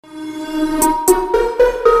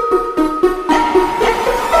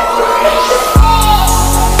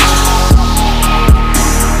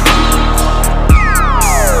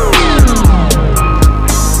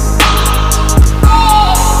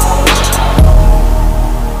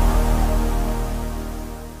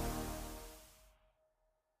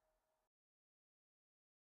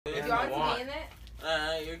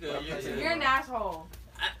You're good. You're an asshole.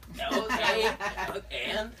 Okay.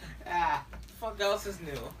 And fuck else is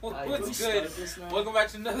new? What's good? Welcome back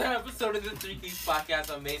to another episode of the Three Keys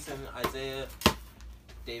Podcast. I'm Mason, Isaiah,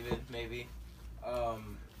 David, maybe.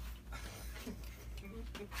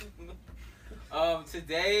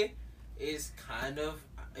 Today is kind of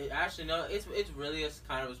actually no, it's really a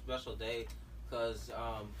kind of a special day. Cause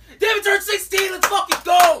David turned 16. Let's fucking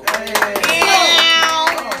go!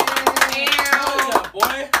 Yeah,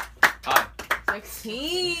 boy. Hi.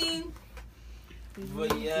 16.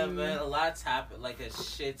 But yeah, man, a lot's happened. Like a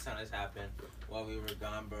shit ton has happened while we were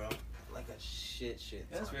gone, bro. Like a shit ton.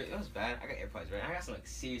 That was bad. I got AirPods, right? I got some like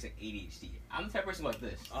serious like ADHD. I'm the type of person like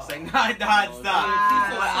this. It's like No, stop.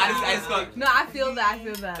 I just go. No, I feel that.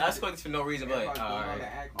 I just go for no reason, but like, alright.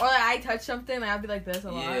 Or like I touch something and I'll be like this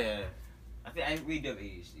a lot. Yeah. I think I really do have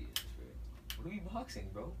ADHD. What are you boxing,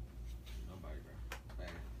 bro? Nobody, bro.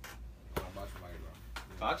 I'm boxing somebody, bro.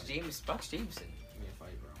 Box Jameson. Give me a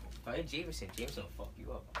fight, bro. Fight Jameson. Jameson will fuck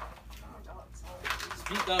you up.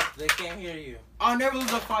 Speak up. They can't hear you. I'll never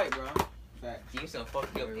lose a fight, bro. Fact. Jameson will fuck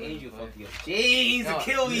you up. Angel will fuck you up. James will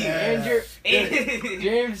kill you. Yeah.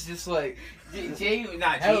 James just like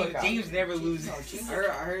James never loses. I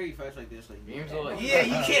heard he fights like this. Like, James will like Yeah,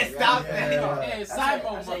 you can't stop that. Hey,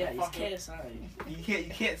 Cybo, motherfucker. You can't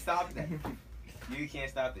stop that. You can't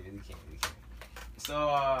stop that. Really can't. So,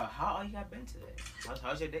 how you got been today?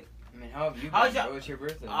 How's your day? I mean, how have you been? How's your- What's your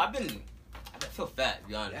birthday? I feel fat, to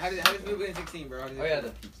be honest. how does it feel being 16, bro? Oh yeah, the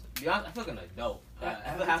pizza. To be honest, I feel like an adult. I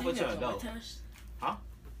feel halfway to an adult. Huh?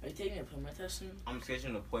 Are you taking a plumber test soon? I'm scheduling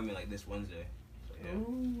an appointment like this Wednesday. So, yeah.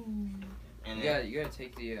 Ooh. And You gotta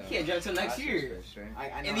take the. you can't drive until next classes year. first,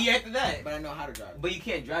 right? I know, And the year after that. but I know how to drive. But you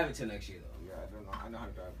can't drive until next year, though. Yeah, I don't know. I know how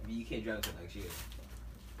to drive. You can't drive until next year.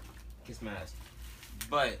 Kiss my ass.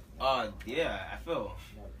 But, yeah, I feel.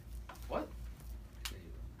 What?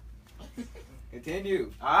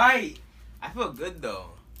 Continue. Alright. I feel good, though.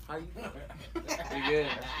 How you feel? Pretty good.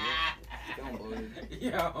 Don't bloated.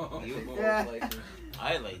 Yo. You? Yeah.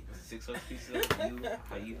 I like 6 other pieces. You?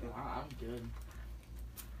 How you feel? I'm good.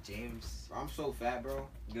 James? Bro, I'm so fat, bro.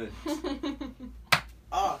 Good.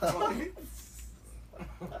 Oh, fuck.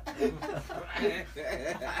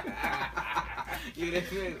 You didn't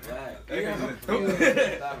feel it.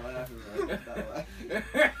 Stop laughing, bro. Stop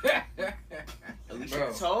laughing. Alicia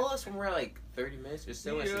Bro. told us when we're like 30 minutes or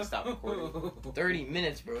so, I should stop recording. 30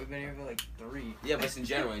 minutes, bro. We've been here for like 3. Yeah, but it's in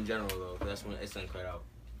general though. That's when it's cut out.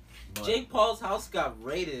 But Jake Paul's house got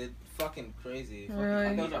raided. Fucking crazy. Really?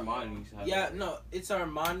 I thought it was Armani. Yeah, no, it's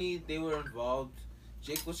Armani. They were involved.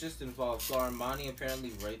 Jake was just involved. So Armani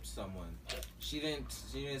apparently raped someone. She didn't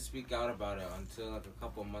speak out about it until like a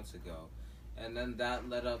couple months ago, and then that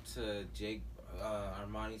led up to Jake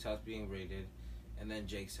Armani's house being raided, and then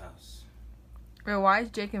Jake's house. Wait, why is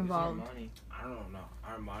Jake involved? I don't know.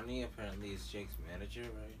 Armani apparently is Jake's manager,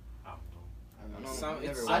 right? I don't know. I don't know.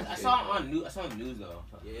 I saw it on news. I saw it on news though.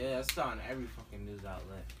 Yeah, it's on every fucking news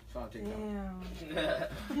outlet. It's on TikTok.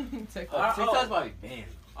 Damn. TikTok's probably banned.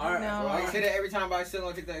 All right, No. Bro, I say that every time, but I still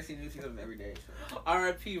on TikTok. I see new TikToks every day. So.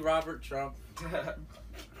 R.I.P. Robert Trump.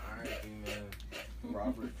 R.I.P. man.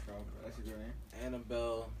 Robert Trump. That's your name.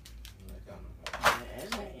 Annabelle.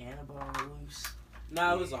 Isn't Annabelle loose?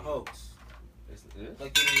 Nah, it was a hoax. It's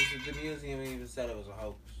Like the museum even said it was a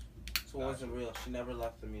hoax. So it wasn't real. She never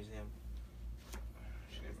left the museum.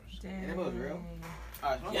 Damn. Annabelle's real?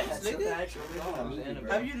 Yes, That's nigga. actually real.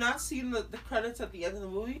 Have you not seen the credits at the end of the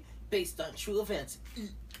movie? Based on true events.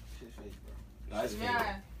 Shit's fake, bro. That's fake.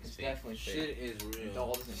 Yeah. It's definitely fake. Shit is It real.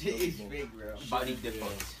 all doesn't Shit feel is real. fake, bro. Body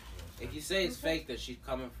difference. If you say it's fake, then she's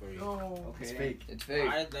coming for you. No. Okay. It's fake. It's fake.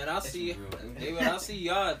 Alright, then I'll see you. David, I'll see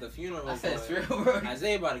y'all at the funeral. I said it's boy. real, bro.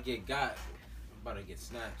 Isaiah about to get got. About to get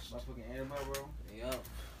snatched. My fucking Annabelle, bro. Yo.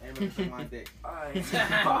 Annabelle suck my dick. Alright.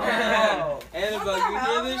 Annabelle, you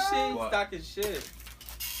hear this shit? What? Talking shit.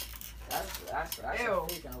 That's Ew. a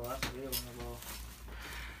fake Annabelle. That's a real Annabelle.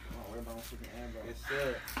 Don't worry about my fucking Annabelle. It's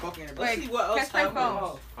it. Fuck Annabelle. Let's see what else catch my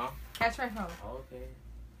happened. phone. Catch my phone. Okay.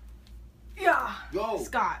 Yeah. Yo.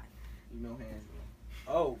 Scott. You know hands,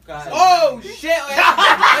 bro. Oh, God. Oh shit! Let's talk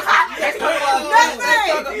about that. Let's talk about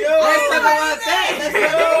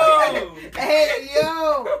that. Hey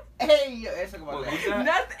yo! Let's talk about that.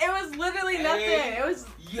 Nothing. It was literally nothing. It was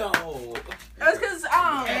Yo. because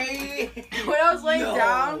Hey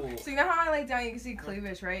know how I like down you can see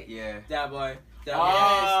cleavage, right? Yeah. That boy. That Oh,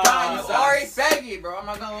 boy. God, you oh, already faggy, bro. I'm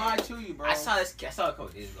not gonna lie to you, bro. I saw this. I saw a couple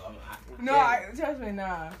days ago. No, trust me,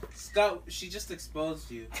 nah. Stop. She just exposed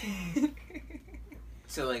you.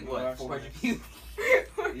 So like Well, what? 400 views.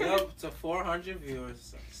 Yup, to 400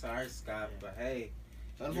 viewers. Sorry, Scott, but hey,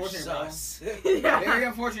 It's you're unfortunate, bro. sus. Very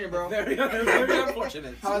unfortunate, bro. very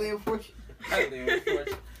unfortunate. Highly unfortunate. Highly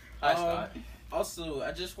unfortunate. Hi, Scott. Also,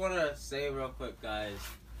 I just want to say real quick, guys,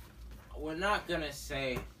 we're not gonna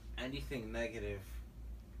say anything negative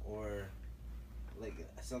or like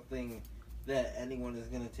something that anyone is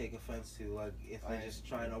gonna take offense to, like if they just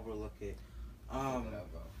try and overlook it.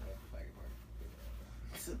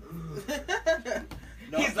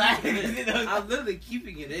 No, He's laughing. I'm literally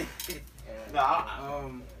keeping it in. No,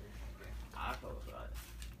 Um, I feel bad.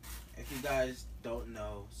 if you guys don't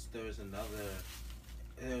know, there's an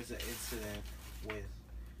incident with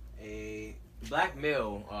a Black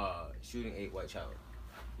male shooting a white child.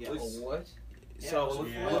 yes. What? So Oh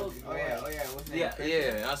yeah. What's his name? yeah, Chris?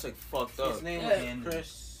 yeah, that's like fucked up. His name Yeah. was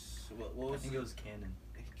Chris. What I was think it was Cannon.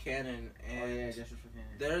 Cannon? Oh And yeah, Justice for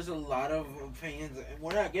Cannon. there's a lot of opinions. And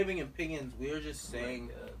we're not giving opinions. We're just saying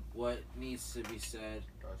what needs to be said.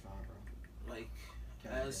 Bro, it's fine, bro. Like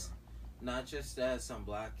Cannon, as not just as some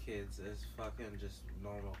black kids, as fucking just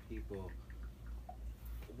normal people.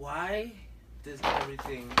 Why does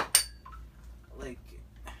everything like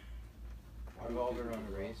Revolve around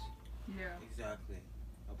race. Yeah. exactly?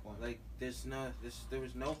 No point. Like there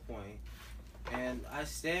was no point, and I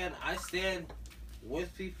stand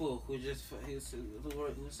with people who just who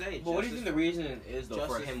say. But what do you think the reason is though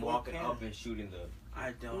for Justice him for walking Cannon. up and shooting the?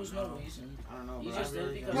 I don't There's know. no reason. I don't know, He bro. just I did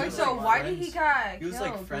really because- don't Wait, know. so like why friends. did he got He was killed,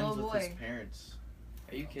 like friends little with boy? his parents.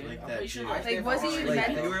 Are you kidding? Like I'm that pretty sure dude. I Like, stay was for he all Like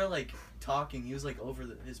mad? they were like talking. He was like over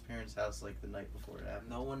his parents' house like the night before it happened.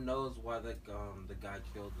 No one knows why the guy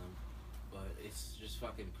killed him, but it's just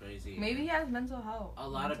fucking crazy. Maybe he has mental health. A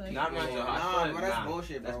lot of Mental people- Not mental health. I Nah, feel like- bro, that's nah,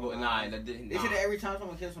 bullshit, That's bro. Nah, that didn't. They Nah. said that every time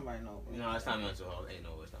someone kills somebody, no. Bro. No, it's not mental health. Ain't no,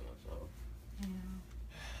 it's not mental health.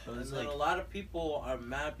 But And it's then like a lot of people are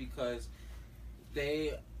mad because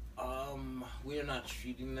they we are not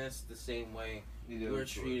treating this the same way we're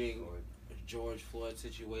treating George Floyd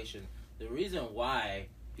situation. The reason why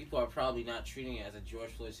people are probably not treating it as a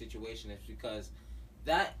George Floyd situation is because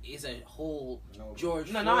that is a whole No, bro.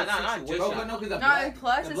 George No, Floyd not situation. just No, that. but no, because the No, black, and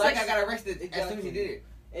plus the it's black like guy got arrested as soon as he Exactly. did it.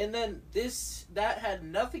 And then that had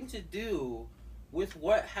nothing to do with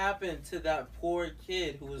what happened to that poor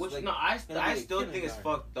kid who was Which like no, I gonna be still think it's kindergarten.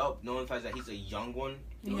 fucked up knowing the fact that he's a young one.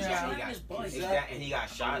 He was Yeah. just And riding his bike. Exactly. And he got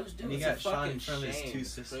shot. and he It's got a shot in fucking front of his shame. two It's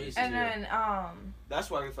sisters. crazy. And then That's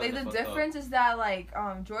why we feel like the difference is that like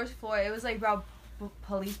George Floyd, it was like about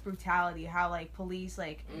police brutality, how like police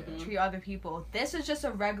like Mhm. treat other people. This is just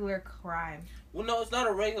a regular crime. Well, no, it's not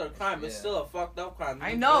a regular crime. It's Yeah. still a fucked up crime.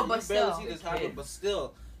 I You know, barely- but you barely still. see this It's a happen, kid. but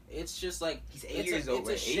still, it's just like He's it's 8 years old. It's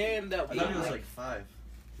a right? shame that I we thought he was like. like 5.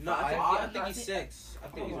 No, I think I he's think- 6. I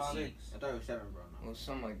think he was 6. I thought it was 7, bro. No. Well,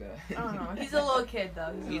 something like that. I don't know. He's a little kid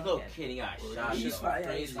though. He's He's a a little little kid. kid. He got Well, shot. he's though. fine.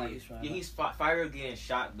 He's crazy. fine. Yeah, he's 5 years getting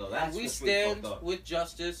shot though. That's And we what's really stand fucked up. with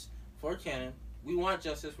justice for Cannon. We want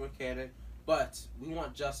justice for Cannon, but we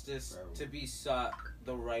want justice to be sought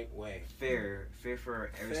the right way. fair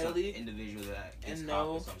for every Fairly, individual that gets And caught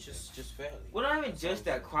no, with something. just fairly. Well, not even just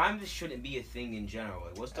that. Crime just shouldn't be a thing in general.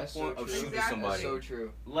 Like, what's the That's point so of true. shooting Exactly. somebody? That's so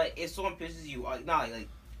true. Like, if someone pisses you off, like,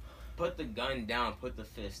 put the gun down, put the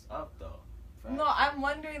fist up, though. No, I'm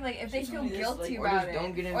wondering like if they feel Somebody that's, guilty or about just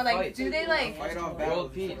don't get it, in or like fights. do they like Fight off World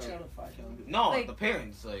battles. peace. No, Like- the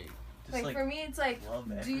parents, like, Just like like for me it's like love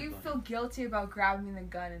do you everybody. feel guilty about grabbing the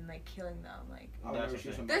gun and like killing them? Like I would That's never what shoot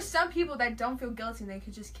I'm somebody. there's some people that don't feel guilty and they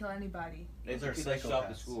could just kill anybody. they Those are took that shop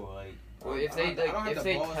to psychopaths. school, like. Well, if I they don't have like, if the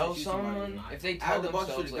they balls to tell shoot somebody. someone, if they I tell have the balls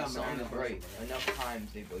to shoot themselves a like gun, but I something's don't right shoot enough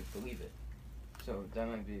times, they like believe it. So that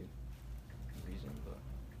might be the reason, but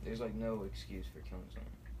there's like no excuse for killing someone.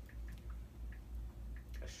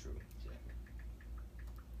 That's true.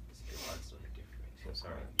 It's hard so different. I'm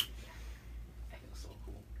sorry. I feel so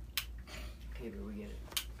cool. Okay, but we get it.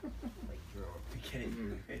 Like, bro, We get it,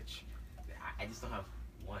 you're rich. I just don't have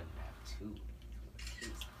one. I have 2. Case,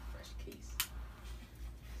 fresh case.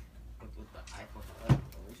 With the iPhone 11.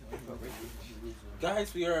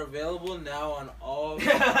 Guys, we are available now on all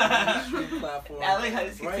streaming platforms. I like how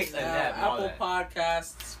this kid Right takes a now, nap and all Apple that.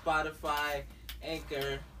 Podcasts, Spotify,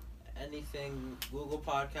 Anchor, anything, Google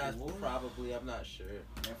Podcasts, What? probably. I'm not sure.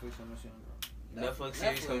 Netflix on the show, bro. Netflix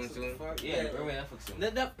series coming what the soon. fuck? Yeah, we're Netflix soon.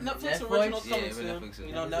 Netflix Netflix? originals Yeah, coming we're soon. Netflix soon.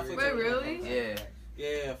 You know, Netflix. Wait, originals really? coming Yeah. soon.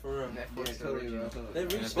 Yeah, for real. Netflix Yeah, totally, original. bro. They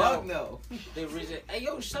reached Fuck out. no. They reached it. Hey,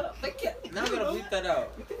 yo, shut up. Now I'm gonna bleep that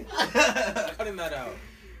out. Cutting that out.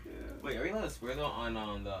 Wait, are we allowed to swear though on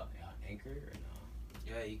the anchor or no?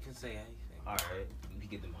 Yeah, you can say anything. Alright, we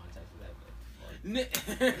get demonetized for that.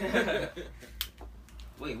 Ni-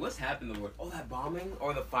 Wait, what's happened? Oh, that bombing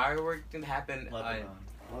or the firework didn't happen. Lebanon.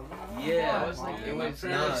 Yeah, it was like it my was.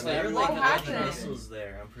 friend No, was they were like, like what launching happened? missiles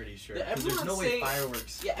there. I'm pretty sure. Yeah, 'Cause there's no everyone's way saying-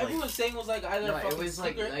 fireworks. Yeah, everyone's saying was like either No, it fucking was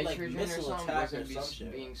like secret, like nitrogen or missile something attack or wasn't some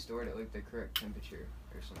shit. being stored at like the correct temperature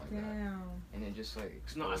or something like that, Damn. and it just like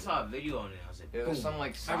No, I exploded. saw a video on it. I was like, It was boom. some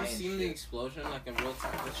like Have you science seen the shit. explosion like in real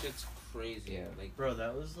time? That shit's crazy. Yeah. Like, Bro,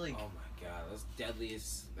 that was like. oh my god, that's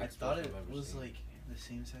deadliest. I thought explosion it I've ever was seen. like the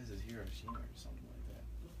same size as Hiroshima or something like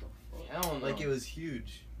that. Hell no. Like it was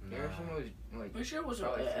huge. Hiroshima was like Pretty sure it was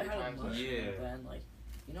Probably it three had a times mushroom Yeah. event, like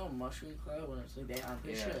you know mushroom cloud when it's like that. I'm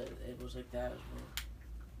pretty Yeah. sure it was like that as well.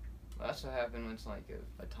 that's what happened when it's like an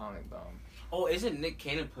atomic bomb. Oh, isn't Nick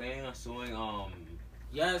Cannon planning on suing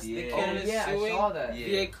Yes, the Yeah. Cannon Oh is yeah, I suing saw that. Yeah.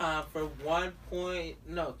 Viacom for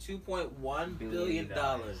 $2.1 billion.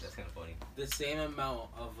 That's kind of funny. The same amount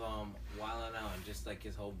of Wild 'N Out and just like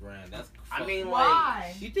his whole brand. That's I mean, like,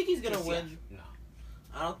 Why? you think he's gonna Cause win? No.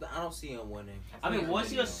 I don't see him winning. I mean, what's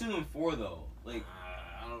he gonna assuming for though? Like,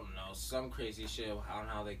 I don't know, some crazy shit on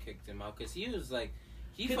how they kicked him out. Cause he was like,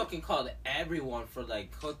 he Could- fucking called everyone for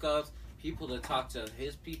like hookups, people to talk to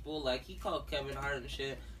his people. Like he called Kevin Hart and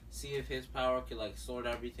shit, see if his power could like sort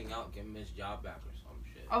everything out, give him his job back or some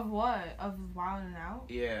shit. Of what? Of Wild 'N Out?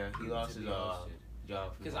 yeah, he lost his job.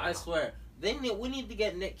 Because I swear, we need to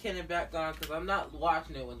get Nick Cannon back on. Because I'm not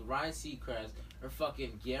watching it with Ryan Seacrest or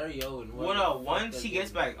fucking Gary Owen. Well, no, once he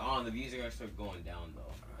gets back on, the views are gonna start going down though.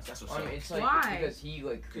 That's what's I up. mean, it's like Why? it's because he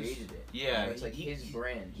like created it. Yeah, it's like he- his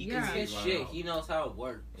brand. he Yeah. can his see shit. He knows how it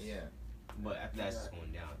works. Yeah. But after that, it's just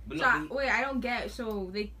going down. But So, no, wait, I don't get. So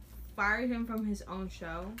they fired him from his own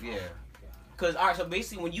show. yeah. Cause alright, so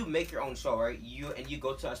basically, when you make your own show, right? You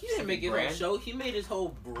go to a He didn't specific make his brand. own show. He made his whole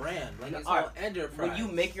brand, like his Alright, whole enterprise. When you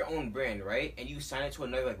make your own brand, right, and you sign it to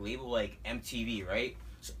another like label like MTV, right?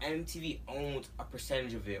 So MTV owns a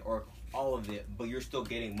percentage of it or all of it, but you're still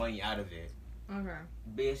getting money out of it, Okay.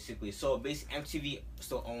 basically. So basically, MTV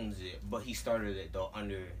still owns it, but he started it though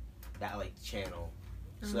under that like channel.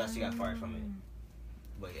 So that's he got fired from it.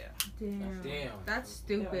 But yeah. Damn. That's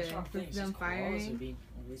stupid. With them firing.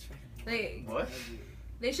 They What?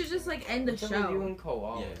 they should just like end the What's up with you show. and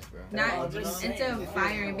koalas, Yeah. bro? Not just instead of saying.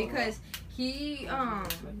 firing because he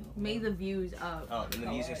made the views up. Oh, then the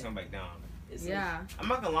music's coming back down. Yeah. I'm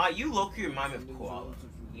not gonna lie, you low-key remind me of Koala.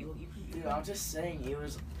 You Dude, I'm just saying it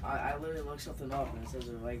was. I literally looked something up and it says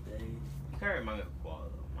it right there. kind of remind me of Koala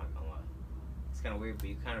though. I'm not gonna lie. It's kind of weird, but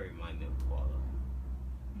you kind of remind me of Koala.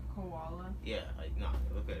 Koala. Yeah, like, nah,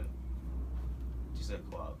 look at him. Just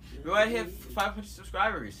like Koala. We're right here, 500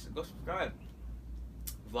 subscribers. Go subscribe.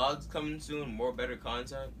 Vlogs coming soon, more better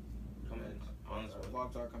content coming on this one.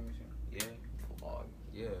 Vlogs are coming soon. Yeah, Vlog.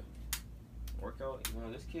 yeah. Workout, you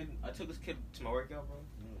know, this kid, I took this kid to my workout, bro.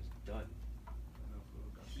 He was done.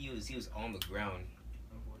 He was on the ground.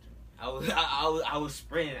 I was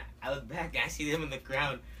sprinting. I look back and I see him on the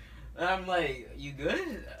ground. And I'm like, you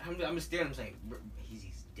good? I'm just staring. I'm just like, "Bro, he's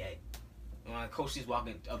dead. And my coach is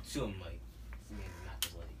walking up to him like, this man did not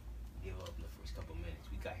just like give up in the first couple minutes.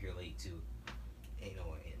 We got here late too. Ain't no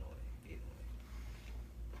way.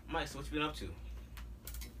 Mike, so what you been up to?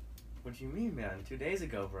 What do you mean, man? 2 days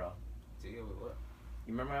ago, bro. Dude, what?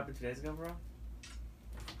 You remember what happened 2 days ago, bro?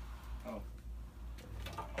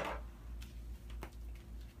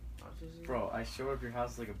 Bro, I showed up your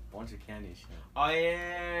house like a bunch of candy shit. Oh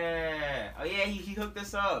yeah. He hooked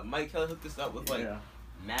us up. Mike Kelly hooked us up with like Yeah.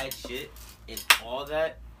 mad shit and all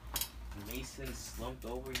that. Mason slumped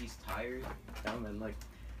over. He's tired. Yeah, man, like,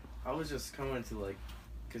 I was just coming to, like,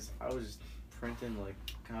 because I was just printing, like,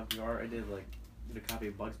 copy art. I did a copy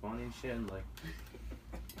of Bugs Bunny and shit, and, like,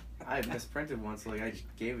 I had misprinted one, so, like, I just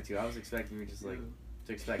gave it to you. I was expecting you just, like,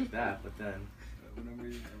 to expect that, but then, Whenever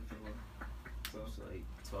you so It's like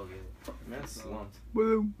 12 years. man, slumped.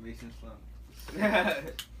 Mason slump. I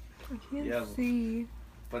can't Yeah. see.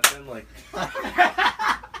 But then, like,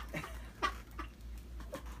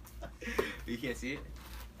 You can't see it?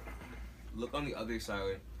 Look on the other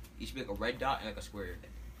side. You should be like a red dot and like a square.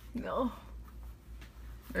 No.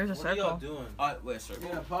 There's a What are y'all circle. doing? Wait, a circle.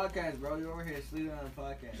 Yeah, podcast, bro. You over here sleeping on a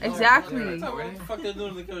podcast. Exactly. What the fuck they doing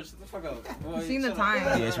in the couch? Shut the fuck up. Boy, I've seen the shut up.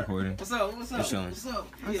 time. Yeah, it's recording. What's up? What's up? It's showing. What's up?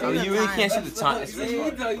 I've Yeah. seen the you really time. can't see the time. It's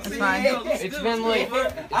fine. It's been like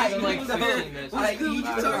 15 minutes. I eat.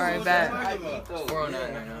 Alright, bet. I eat though.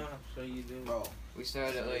 409 right now. So you do. Bro, We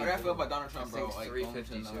started at I like gotta feel about Donald Trump, I bro. think Like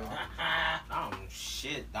 3:52. I don't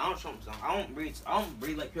shit. Donald Trump's. I don't read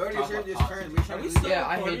like. He already talk served his about term. politics. He's trying Are we to still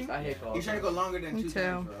yeah, recording? I hate calls. He's trying to go longer than Me 2 too.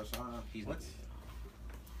 terms, bro. So, He's What?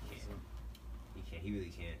 can't. He really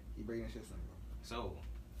can't. He breaking the system, bro. So,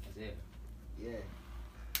 that's it. Yeah.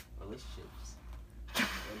 Relationships. What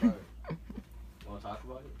about it? You want to talk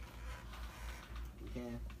about it? We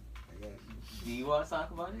can. I guess. Do you want to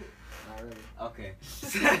talk about it? Not really. Okay.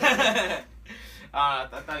 I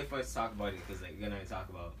thought you first talk about it because like we're gonna talk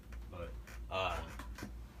about, but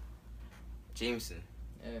Jameson.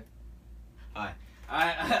 Yeah. Alright.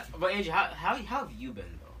 But Andrew, how have you been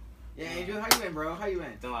though? Yeah, Andrew, how you been, bro? How you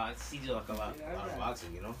been? No, I see you do like a lot Yeah, of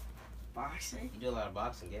boxing, you know. Boxing? You do a lot of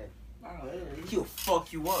boxing, yeah. Not really. He'll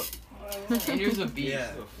fuck you up. Andrew's a beast.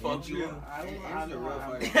 Yeah. He'll fuck you up. Andrew's a real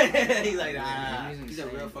fighter. He's like, nah. He's a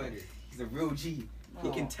real fighter. He's a real G.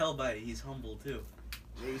 You can tell by it, he's humble too.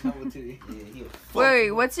 Yeah, he's humble too. Yeah, he'll fuck Wait,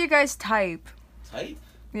 you up. what's your guys' type? Type?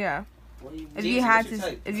 Yeah. What do you If Jason, you had what's your to,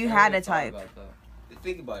 type? if you had a Never thought type, about that.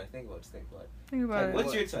 Think about it. Think about it. think about it.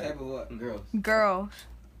 What's your type? Type of what? Girls. Girl.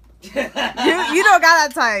 You don't got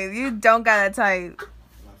that type. You don't got that type.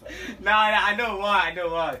 Nah, I know why.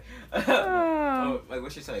 Oh. Oh, like,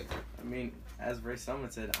 what's your type? I mean, as Ray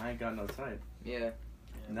Summit said, I ain't got no type. Yeah.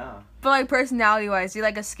 Nah. But like personality wise, do you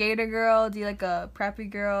like a skater girl? Do you like a preppy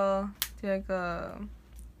girl? Do you like a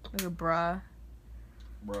bruh?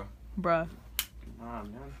 Bruh. Nah,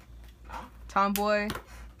 man. Tomboy?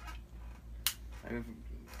 I mean,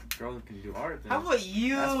 if a girl that can do art, then How about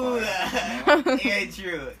you? That's Yeah,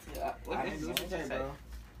 true. Yeah, What's your type, bro?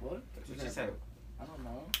 What? What's your type? I don't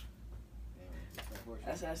know.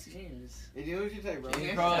 That's asking James. Hey, you know what you type, bro?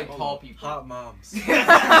 He's probably like tall people. Hot moms. These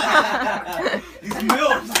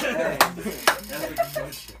milfs. That's what you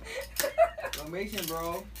want shit. Formation,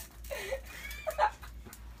 bro.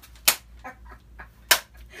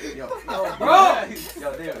 yo, Bro!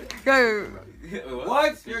 yo, David. Go.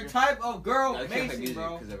 What's your type of girl? I can't play Mason, music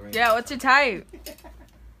bro. 'cause of rain. Yeah, what's your type?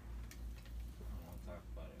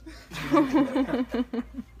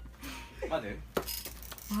 Mother.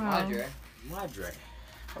 Wow. Madre.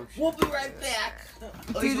 We'll be right back.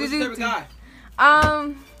 Oh, he's Do, what's your do, type do.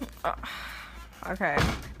 of guy? Okay.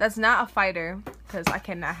 That's not a fighter, because I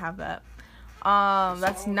cannot have that.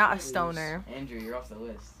 That's not a stoner. Andrew, you're off the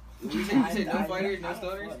list. You said no fighters, no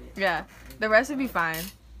stoners? Yeah. The rest would be fine.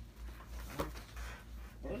 That's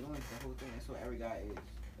the whole thing. That's what every guy is.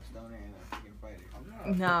 A stoner and a freaking fighter.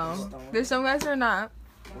 No. There's some guys who are not.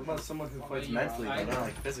 What about someone who fights mentally, but not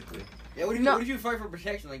like physically? Yeah, what if, No. what if you fight for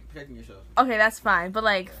protection, like protecting yourself? Okay, that's fine. But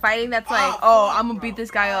like fighting that's like, Ah, oh, fuck, I'm gonna bro. beat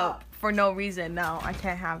this guy up for no reason. No, I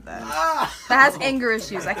can't have that. Ah! That has anger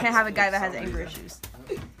issues. I can't have a guy that has anger issues.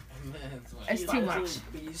 It's too much.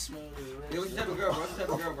 Yeah, what's your type of girl, bro? What's your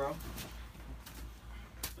type of girl, bro?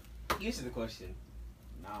 Answer the question.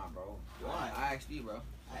 Nah, bro. Why? I asked you, bro.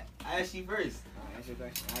 I asked you first. I answered your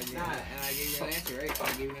question. I gave, Nah. and I gave you an answer, right? I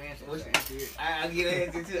gave you an answer. What's- So answer it. I'll give you an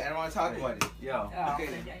answer too. I don't want to talk about it. Yo, Okay.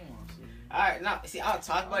 Alright, now, see, I'll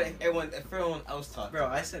talk about it if everyone else talks. Bro,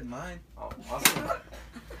 I said mine. also,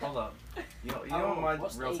 hold up. You know what my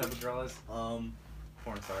what's real the type of girl is? Porn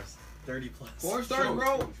stars. 30 plus. Porn stars, True,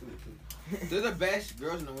 bro. true, true. They're the best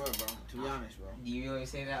girls in the world, bro. To be honest, bro. Do you really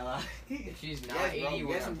say that a lot? If she's not Yes, 80, bro.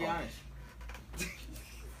 we're Yes, not and be talking. honest.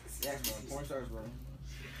 Yes, bro. Porn stars, bro.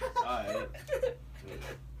 Alright.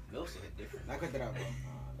 Milfs hit different. Not cut that out, bro.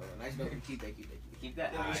 Nice note. Keep that. Keep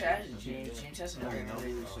that. James has Alright, another no,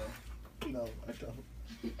 really, so. so. No, I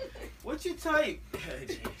don't. What's your type? I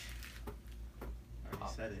already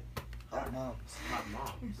said it. Hot moms. Hot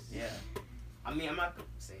moms. Yeah. I mean, I'm not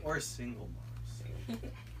saying. Or single moms. Single.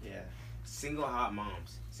 Yeah. Single hot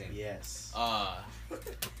moms. Same. Yes.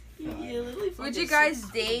 Would you guys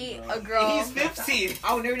date a girl? He's 15.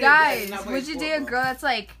 I would never date Guys, not play would you sport, date a bro. girl that's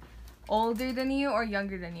like older than you or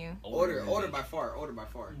younger than you? Older by far.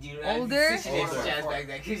 Do you Older? Sit your Older. ass back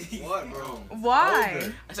there, 'cause he- What, bro?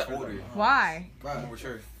 Why? I said older. Why? Bro, For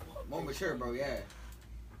sure. more mature, bro. Yeah.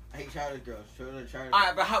 I hate childish girls. Childish.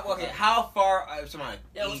 Alright, but how far? Somebody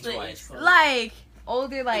Yeah, what's the age-wise? age class? Like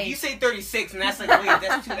older, like If you say 36, and that's like wait,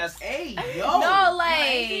 that's two. That's Hey, yo. no,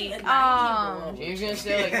 Like like James gonna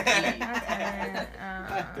say like 80.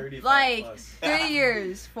 35 like plus. 3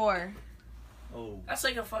 years, 4. Oh. That's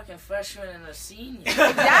like a fucking freshman and a senior.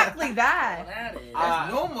 Exactly Well, that. that is.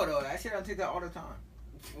 That's normal though. That shit I take that all the time.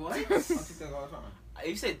 what? I take that all the time.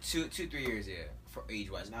 You said 2-3 years, yeah, for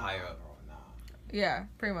age-wise, Nah, higher up. bro. Nah. Yeah,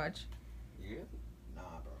 pretty much. Yeah. Nah,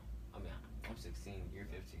 bro. I mean, I'm 16. You're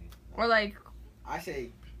 15. Or like I say,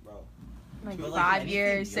 bro. like But, 5 anything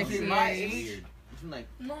years, younger 6 than my years. age- weird. It's been like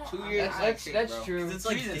No, 2 years. That's bro. true. It's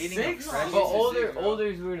like Jesus, dating six? a freshman. But older bro. older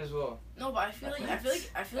is weird as well. No, but I feel like That's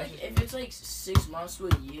if it's like 6 months to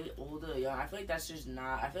a year older, yeah, I feel like that's just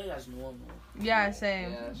not. I feel like that's normal. Yeah,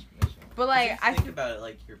 same. Yeah, that's But like If you I think about it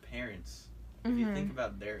like your parents. if you Mhm. think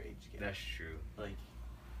about their age gap, That's true. like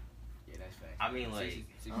Yeah, that's fact. I mean, like,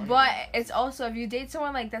 But it's also if you date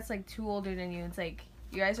someone like that's like too older than you, it's like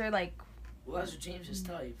you guys are like Well, that's what James's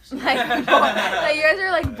type. So. like, like you guys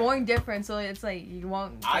are like born different, so it's like you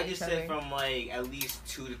won't. I date just each said other. from like at least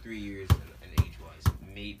 2 to 3 years in age wise.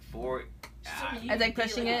 Maybe 4. As like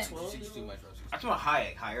pushing it? 6 too much, bro. I'm talking about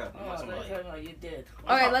higher up. I'm Oh, not I talking thought about like, you did.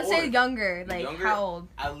 Okay, not let's say older. younger. Like Younger? how old?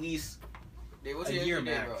 at least Hey, what's A your year age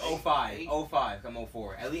today, max. bro? 05. Eight? 05. Come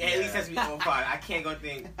 04. At least has to be 05. I can't go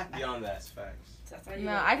think beyond that. that's facts. That's how you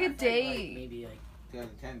No, like- I could thought you, date- Like, maybe like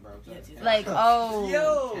 2010, bro. Yeah, 2010. Like oh,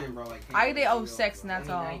 Yo! 10, bro. Like 10, I did bro. 06 and that's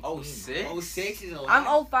all. 06? 06 is a lot. I'm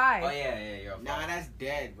Oh 05. yeah, you're 05. Nah, that's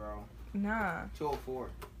dead, bro. Nah, 204.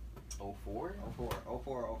 04?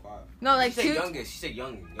 04, 05. no, like she said two. youngest. She said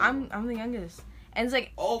young. I'm the youngest, and it's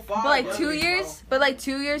like 05. but like bro, 2 bro. years, but like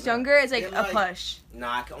 2 years younger, it's like They're a like- push.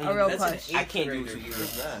 Nah, I can A only. real That's an push. I can't do Eighth 2 grader.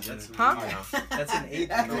 years. That's Huh? weird. That's an 8th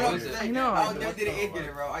That's what I'm grader. saying. No. I would never did an 8th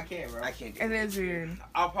grader, bro. I can't, bro. I can't do It is weird.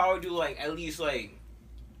 I'll probably do like at least like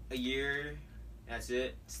a year. That's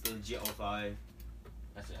it. It's legit 05.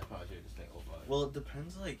 That's it. I probably should just think 05. Well, it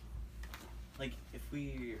depends. Like if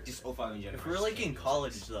we Just 05 in general. if we're like in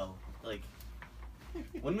college though, like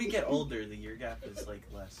when we get older, the year gap is like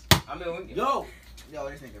less. I mean, we, Yo,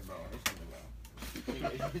 this nigga, bro. This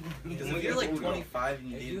nigga, bro. Because When if we you're get like older- 25 and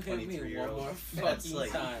you If date you a hit me 23 year one old, more that's fucking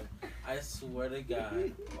like time, I swear to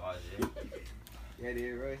God. Yeah,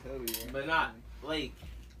 dude, bro. It's over, man. But not like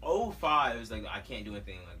 05 is like I can't do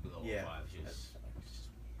anything like below Yeah. 05. It's just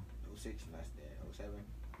 06, and that's dead. 07,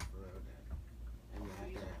 for real, dead. And then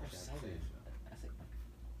after that, that's 6.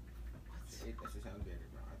 That's just sounds better,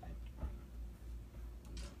 bro. I think.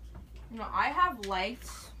 No, I have liked.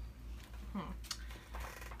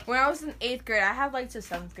 When I was in 8th grade, I had liked a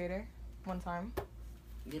 7th grader one time.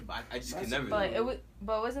 yeah, but I just That's could never. But it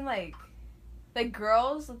wasn't like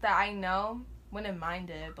girls that I know wouldn't mind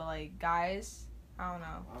it, but like guys, I don't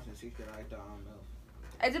know. I was in 6th grade. I thought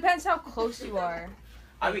It depends how close you are.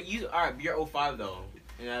 I mean, you alright? You're 05 though,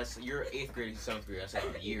 and that's you're 8th grade and 7th grade. That's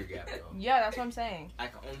like a year gap though. Yeah, that's what I'm saying. I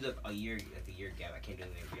can only do like a year gap. I can't do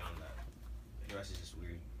anything beyond that. The rest is just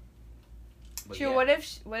weird. But True. What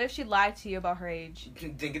if she lied to you about her age?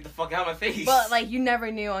 Then get the fuck out of my face. But like you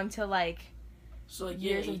never knew until like so like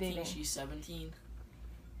you're Years of 18, dating. she's 17,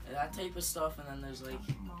 and that type of stuff, and then there's like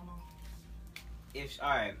if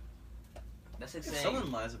alright, that's like if saying.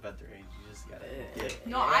 someone lies about their age, you just gotta.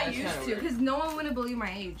 no, Yeah, I that's used kinda to because no one wouldn't believe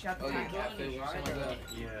my age at the Oh, yeah, time. catfish or something like that.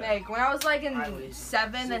 Yeah. Like when I was like in I was-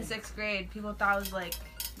 7th and 6th grade, people thought I was like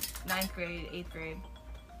 9th grade, 8th grade,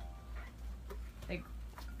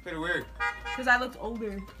 Pretty weird. because I looked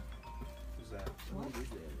older. Who's that? What is that,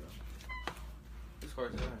 bro? This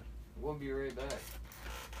card's that. We'll be right back.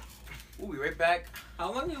 We'll be right back.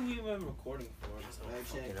 How long have we been recording for?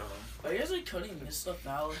 Like, check, bro. are you guys like cutting this stuff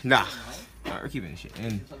out? Nah. No? Alright, we're keeping this shit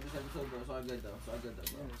in. This episode, bro. It's all good, though. It's all good,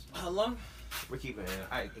 though, bro. How long? We're keeping it in.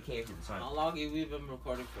 I can't see the time. How long have we been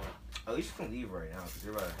recording for? At least you can leave right now because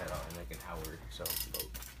you're about to head out in like an hour. So.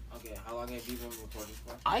 Okay, how long have you been recording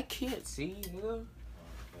for? I can't see, nigga. Oh,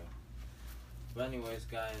 okay. But anyways,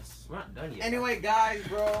 guys, We're not done yet. Anyway, guys,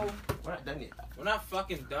 bro. we're not done yet. we're not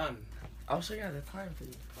fucking done. I was like, I the time for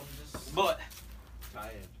you. I'm just But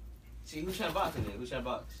tired. see, who's trying to box in there? Who's trying to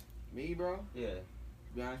box? Me, bro. Yeah.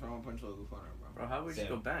 To be honest, bro, I'm gonna punch Logan corner, bro. Bro, how would you Same.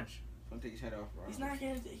 go bench? I'm gonna take his head off, bro. He's not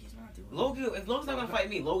doing it. Logan, if Logan's not gonna fight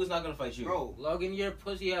me, Logan's not gonna fight you. Bro, Logan, you're a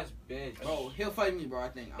pussy ass bitch. bro, he'll fight me, bro. I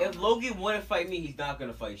think. If Logan wouldn't fight me, he's not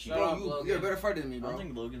gonna fight you. Shut bro, up, Logan. you're a better fighter than me, I bro. don't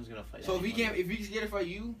think Logan's gonna fight. So if he anyone. can't, if he's scared to fight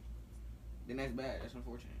you, then that's bad. That's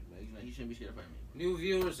unfortunate. But he shouldn't be scared to fight me. New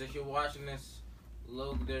viewers, if you're watching this,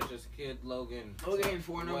 Logan, there's this kid, Logan. Logan ain't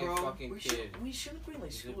for no, White bro. fucking kid. We shouldn't bring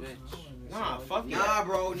like He's a schools. bitch. Nah, fuck you. Nah,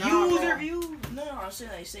 bro. Nah, Views bro. are views. No, I'm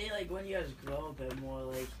saying like say like when you guys grow up and more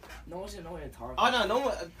like no one's gonna know what you're talking. Oh about. no, no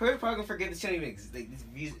one. Probably gonna forget this channel even like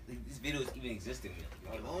this video is even existing.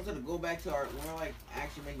 I want to go back to our when we're like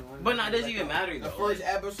actually making one. But no, it doesn't even matter The though. first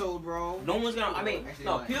episode, bro. No one's gonna. I mean, Actually,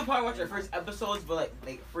 no. like- People probably watch their first episodes, but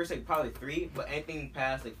like first like probably 3. But anything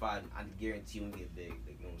past like 5, I guarantee you when get big.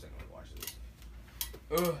 Like no one's gonna watch this.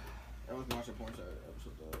 Ugh. I was watching a porn star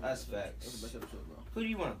episode though. That's That's facts. the best episode, bro. Who do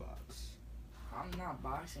you want to box? I'm not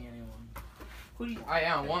boxing anyone. Who do you?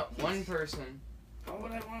 I want one person. Why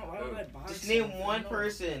would I want? Why would I box? Just name anyone? one No.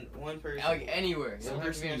 person. One person. Like anywhere. It One doesn't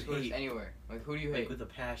have to be person in you sports, hate. anywhere. Like who do you like hate? with a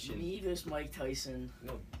passion. Me versus Mike Tyson.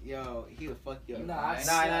 Yo, he would fuck you up. Nah, bro. I-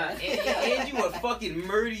 Nah. Andrew would fucking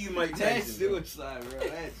murder you, Mike That's Tyson. bro. suicide, bro.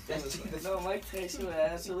 That's suicide. No, Mike Tyson would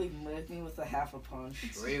absolutely lick me with a half a punch.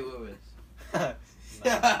 Ray Lewis. Lewis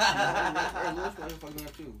would fuck me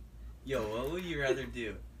up too. Yo, what would you rather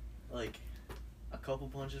do? Like, couple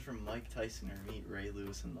punches from Mike Tyson or meet Ray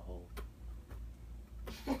Lewis in the hole.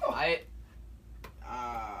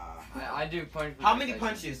 I do punch. How many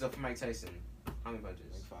punches though for Mike Tyson? How many punches?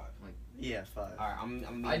 Like 5. Yeah, 5. All right,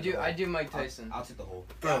 I'm I do Mike Tyson. I'll take the hole.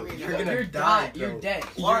 Bro, I mean, you're you're gonna You're die, dead. You're dead.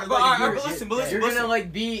 Alright, but listen, You're listen. gonna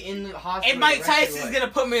like be in the hospital. And Mike the rest of your Tyson's life.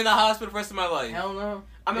 gonna put me in the hospital for the rest of my life. Hell no.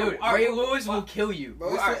 I mean, Dude, alright, Ray well, Lewis will kill you.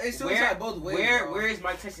 Bro, it's suicide both ways. Bro. Where is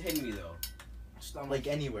Mike Tyson hitting me though? Stomach. Like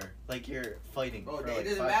anywhere. Like you're fighting. Bro, for, it like,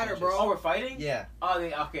 doesn't 5 matter, punches. bro. Oh, we're fighting? Yeah. Oh,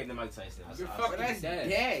 okay, then Mike Tyson. You're I'll fucking take- That's dead.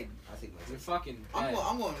 dead. I'll take Mike You're Tyson. fucking I'm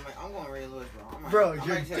dead. going Ray Lewis, bro. Bro, I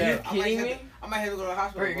you're might dead. have- Are you kidding me? I might have to go to the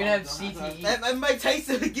hospital. Bro, you're gonna have CTE. And Mike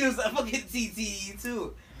Tyson gives a fucking CTE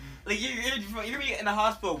too. Like you're gonna be in the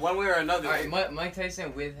hospital one way or another. Alright, Mike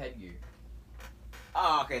Tyson with headgear.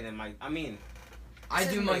 Oh, okay then, Mike. I mean, I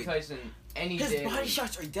This do is Mike like- Tyson any his day. body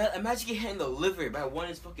shots are dead. Imagine getting hit in the liver by one of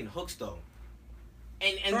his fucking hooks though.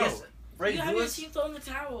 And Bro, guess Ray You have your Lewis. team throw in the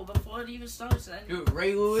towel before it even starts. And Dude,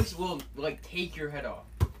 Ray Lewis will like take your head off.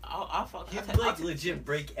 I'll fuck. He'd I'll like take- legit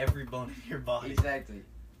break every bone in your body. Exactly.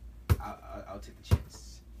 I'll take the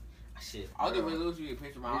chance. Shit. I'll do Ray Lewis if you pay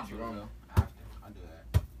for my You're hospital, drunk. though. After. I'll do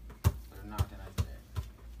that. But if not, then I do that.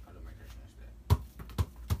 I'll do Mike Tyson instead.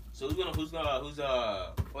 So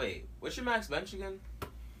who's wait, what's your max bench again?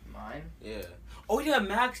 Mine. Yeah. Oh, we did a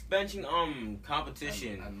max benching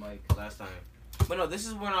competition I'm Mike. last time. But no, this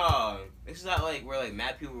is when this is not like where like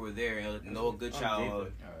mad people were there and like, no good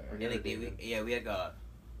child. Alright. Yeah, like we had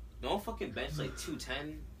no fucking bench like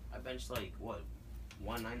 210. I benched like what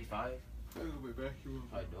 195.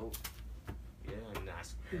 I dope. Yeah, and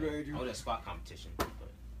that's I was at squat competition, but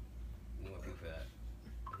you want people for that.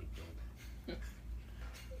 Really dope.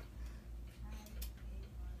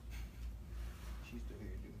 She's still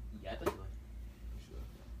here, dude. Yeah, I thought you were.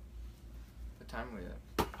 What time are we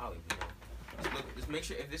at? I'll even know. Just make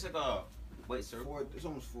sure if there's like a wait, sir. It's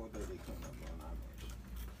almost 4:30 coming up, bro. 9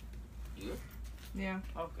 minutes. Yeah.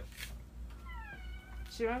 Okay.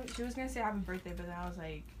 She was gonna say happy birthday, but then I was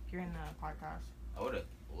like, you're in the podcast. I would have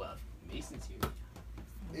left. Mason's here.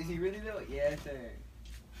 Is he really though? Yeah, sir.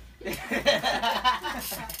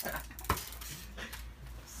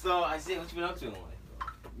 So I said, what you been up to in life, bro?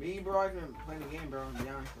 Me, bro, I can play the game, bro. To be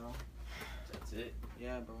honest, bro. That's it.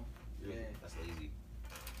 Yeah, bro. Really? Yeah. That's lazy.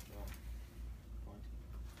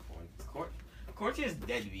 Fun. Quarantine is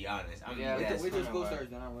dead, to be honest. I mean, Yeah, Wait yes. till kinda school why. starts,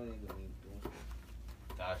 then I'm really gonna be doing school.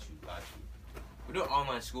 Got you. We're doing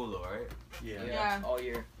online school though, right? Yeah. Yeah. All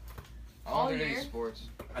year. All All year? year sports.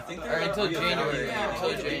 I think Or they're until yeah, January. Yeah. Until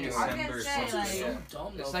January. I was gonna say, It's like- so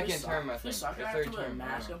dumb The though. second For term, I for think. soccer, The I have third to wear a term, I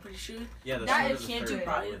mask. don't know. I'm pretty sure. Yeah, the That I start is of the can't do third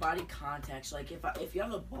body to quarter. body contacts. Like if you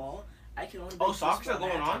have a ball, I can only. Oh, make soccer's this still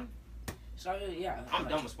going on? Soccer, yeah. I'm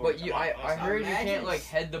done with sports. But you, I heard you can't Imagine- like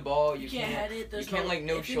head the ball. You can't head it. There's you can't like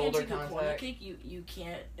no if shoulder you get to the corner contact. kick, you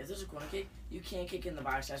can't. If there's a corner kick, you can't kick in the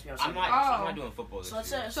box. It has to be outside. I'm not. Oh. I'm not doing football this So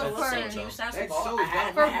let's year. say, So so let's say for- team snaps the That's ball. so I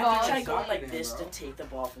have, dumb. I have to For try going volleyball, like this bro. to take the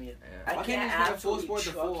ball from you. Yeah. I Why can't can't you just full absolutely sport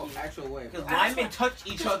the full chuck you. actual way? Because bro? linemen touch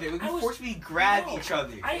each other. We I can was- forcibly grab No. each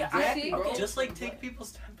other. Exactly, see? bro. Just like take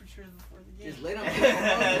people's temperatures before the game. Just let them.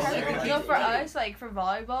 Yeah. You know, for us, like for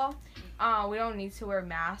volleyball, we don't need to wear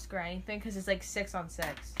mask or anything because it's like 6-on-6.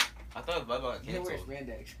 I thought volleyball got You wear canceled.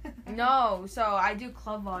 spandex. No, so I do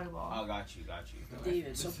club volleyball. Oh, got you.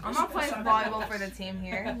 David, so I'm not playing volleyball for the team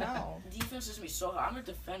here. No. Defense is me so hard. I'm a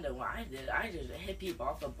defender. What I just hit people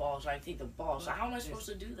off the ball so I can take the ball. So how am I supposed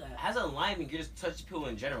to do that? As a lineman, you just touch people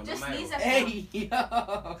in general. Just no matter sneeze what. at Hey,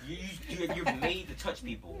 yo. You're made to touch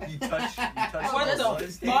people. You touch. What the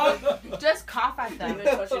the blood. fuck? Just cough at them. David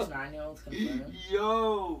touches 9-year-old confirmed.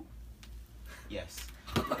 Yo. Yes.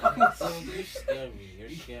 You're scaring me. You're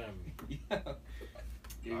scaring me.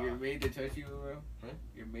 You're made to touch people, bro. Huh?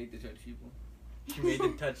 You're made to touch people. You're made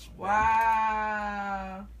to touch.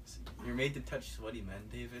 Wow. You're made to touch sweaty men,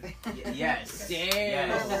 David. Yes.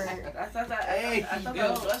 Damn. I thought that. Hey, I thought yo.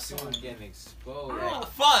 that was wrestling. I'm getting exposed. Oh,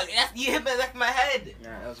 fuck. You hit me back in my head.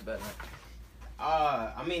 Yeah, that was a bad night.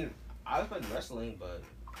 I mean, I was playing wrestling, but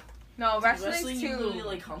No, Wrestling, wrestling's you too. literally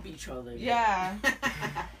like hump each other. Yeah.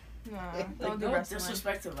 No, Like, don't do no wrestling.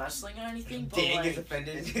 disrespect to wrestling or anything, but Dang like, gets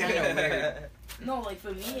offended. It's kinda weird. no, like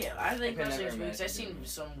for me, I think I could wrestling never because I've imagine seen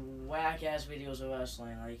some whack ass videos of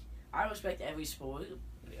wrestling. Like I respect every sport,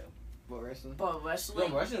 What, wrestling? but No,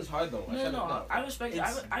 wrestling. wrestling's hard though. No, I respect.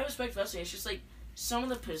 It's- I respect wrestling. It's just like some of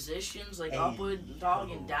the positions, like Hey. upward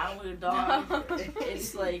dog and downward dog.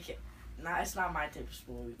 It's like, it's not my type of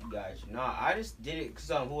sport. Gotcha. No, I just did it because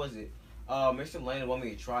who was it? Mr. Landon wanted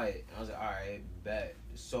me to try it, and I was like, all right, bet.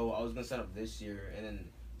 So I was gonna sign up this year, and then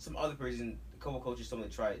some other person, a couple coaches told me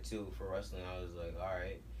to try it too for wrestling. I was like, all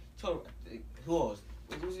right. Told who else?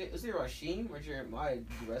 It was was there Rasheen, Richard Maya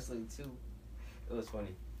do wrestling too. It was funny.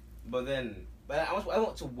 But I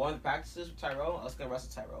went to one practices with Tyrell. I was gonna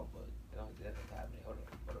wrestle Tyrell, but that didn't happen. I would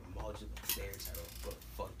have mauled you upstairs, Tyrell. Would have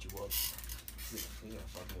fucked you up. You gonna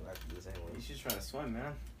fuck me after this anyway. You should try to swim,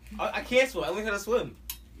 man. I can't swim. I learned how to swim.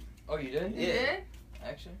 Oh, you did? You did?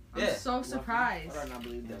 Actually? I'm Yeah. so surprised. I do not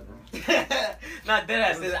believe that, bro. Not dead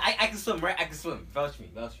ass. I can swim, right? I can swim. Vouch me.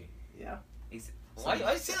 Yeah. Why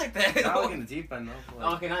you say like that? Not like in the deep end, though.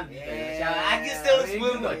 Like, Okay, not deep end. Yeah. I can still you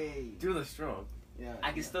swim can, though. like, do the stroke. Yeah.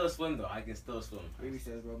 I can still swim though. I can still swim. Baby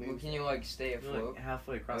steps, bro. Well, Baby can you like stay You're afloat? like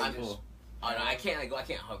halfway across I'm the just- pool. Oh no, I can't like I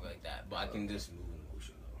can't hover like that, but I can just move in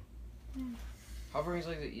motion though. Hovering's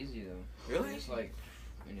like the easy though. Really? It's like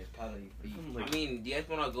when you paddle your feet. I mean, do you guys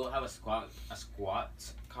want to go have a squat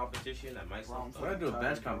competition at my Bro, We're gonna do a Sorry,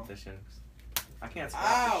 bench bro. competition. I can't squat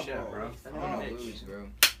Ow, for shit, bro. bro. I I'm don't a wanna bitch. lose, bro.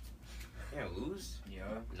 You gonna lose? Yeah.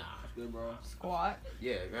 Nah. That's good, bro. Squat.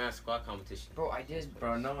 Yeah, we're gonna have a squat competition. Bro, I did.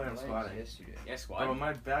 Bro, no way I'm legs squatting. yesterday. Yeah, squat. Bro,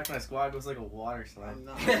 my back when I squat goes like a water slide. I'm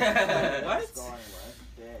not. What? Squatting, bro. That's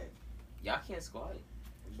dead. Y'all can't squat.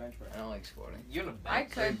 Bench press. I don't like squatting. You're in a I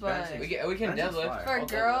bench. could, but We can Bench is deadlift. fire. for I'll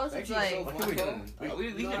girls, deadlift. it's Bench is like so What can we do?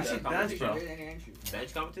 We We can no, do I said bench, competition. bro.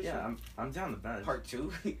 Bench competition. Yeah, I'm down the bench. Part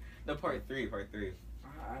 2. No, part 3. Part 3.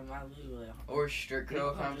 I'm literally Or strict curl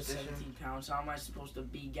 117 competition. pounds. How am I supposed to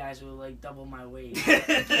beat guys who are like double my weight?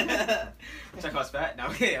 Check out fat. No,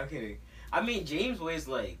 I'm kidding. I mean, James weighs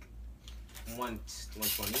like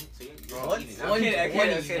 120. So you're What? even. I'm kidding. I'm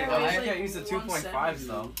kidding. I'm kidding. Yeah, I he's can't like use the 2.5s 170.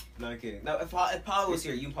 though. No, I'm kidding. No, if Paulo was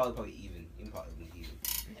here, you can probably even. You can probably be even.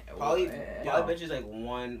 Yeah, Probably, yeah. probably bench is like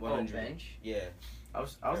 100. Oh, bench? Yeah. I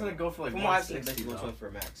was gonna go for like From what I've seen, bench 160 is though. 120 for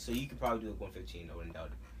a max. So you could probably do like 115. I wouldn't doubt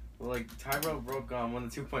it. Well, like Tyrell broke one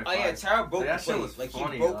of the 2.5. Oh yeah, Tara broke That the shit plate. was Like he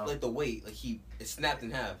funny, broke though. like the weight. Like it snapped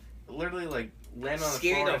in half. Literally like landed on the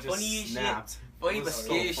Scary floor though, and just funny as shit. snapped. Funny It but was so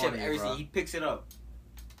scary shit. funny, Everything bro. he picks it up.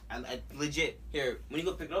 I legit here when you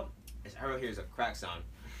go pick it up, I hear a crack sound.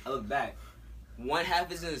 I look back. One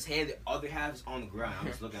half is in his hand, the other half is on the ground. I'm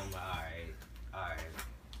just looking. I'm like, all right.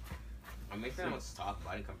 I make sure I want to talk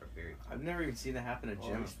about it. I didn't come prepared. I've never even seen that happen in a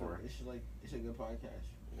gym before. It's a good podcast.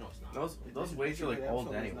 No, it's not. Those weights are like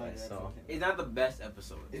old anyway, so. It's not the best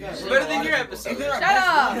episode. It's It's not- better than your episode. It's not Shut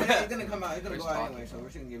best, up! It's gonna come out. It's gonna We're go just out talking anyway, so about we're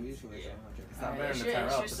just gonna get used to it. Yeah. So. It's not better than the It's Tyrell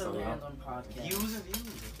just a episode though. random podcast. Views and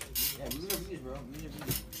views. Yeah, views are views, bro. Views are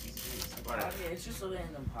views. Okay, it's just a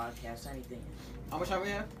random podcast. Anything. How much time we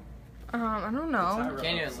have? I don't know. Tyrell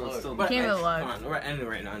Can't even episode's look. still But Can't even look. Come on, we're ending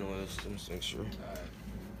right now. Anyways, I'm just making sure.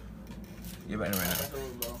 You're ending right That's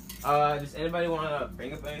over, bro. now. Does anybody want to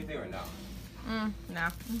bring up anything or no? No.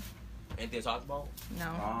 Anything to talk about?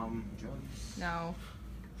 No. No.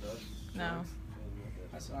 No.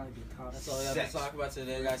 That's not a good topic. That's all we have Sex. to talk about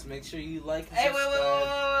today, guys. Make sure you like and Hey, wait.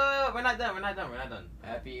 subscribe. We're not done. We're not done.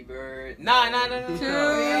 Happy birthday. No. To you.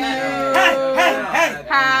 Hey.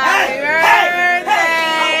 Happy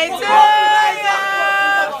birthday to you.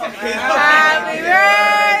 Happy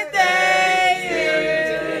birthday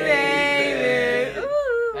to David.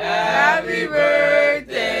 Ooh. Happy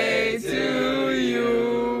birthday to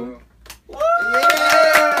you.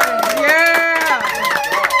 Yeah.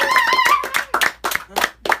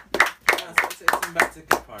 It's back to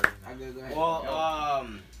the party now. Go ahead. Well,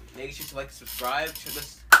 make sure to like and subscribe. Check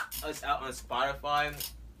us out on Spotify,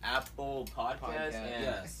 Apple Podcasts, and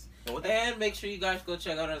Yes. what the And make sure you guys go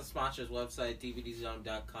check out our sponsor's website,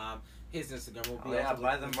 dvdzone.com. His Instagram will be Oh, yeah, also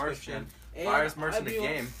buy in the merch, description. man. And Fires merch I in the will-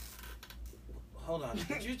 game. Hold on.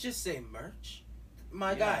 Did you just say merch?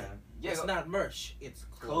 My Yeah. guy. Yeah, It's not merch. It's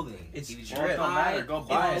clothing. clothing. It's It's well, it don't matter. Go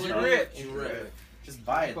buy it. It's bro. drip. Drip. Just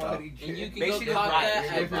buy it though. And you can Make go sure you cop buy that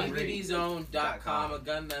it. at It's different. dvdzone.com.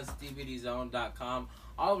 Again, that's dvdzone.com.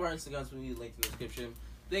 All of our Instagrams will be linked in the description.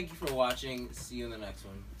 Thank you for watching. See you in the next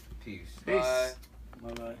one. Peace. Peace. Bye.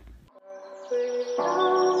 Bye bye.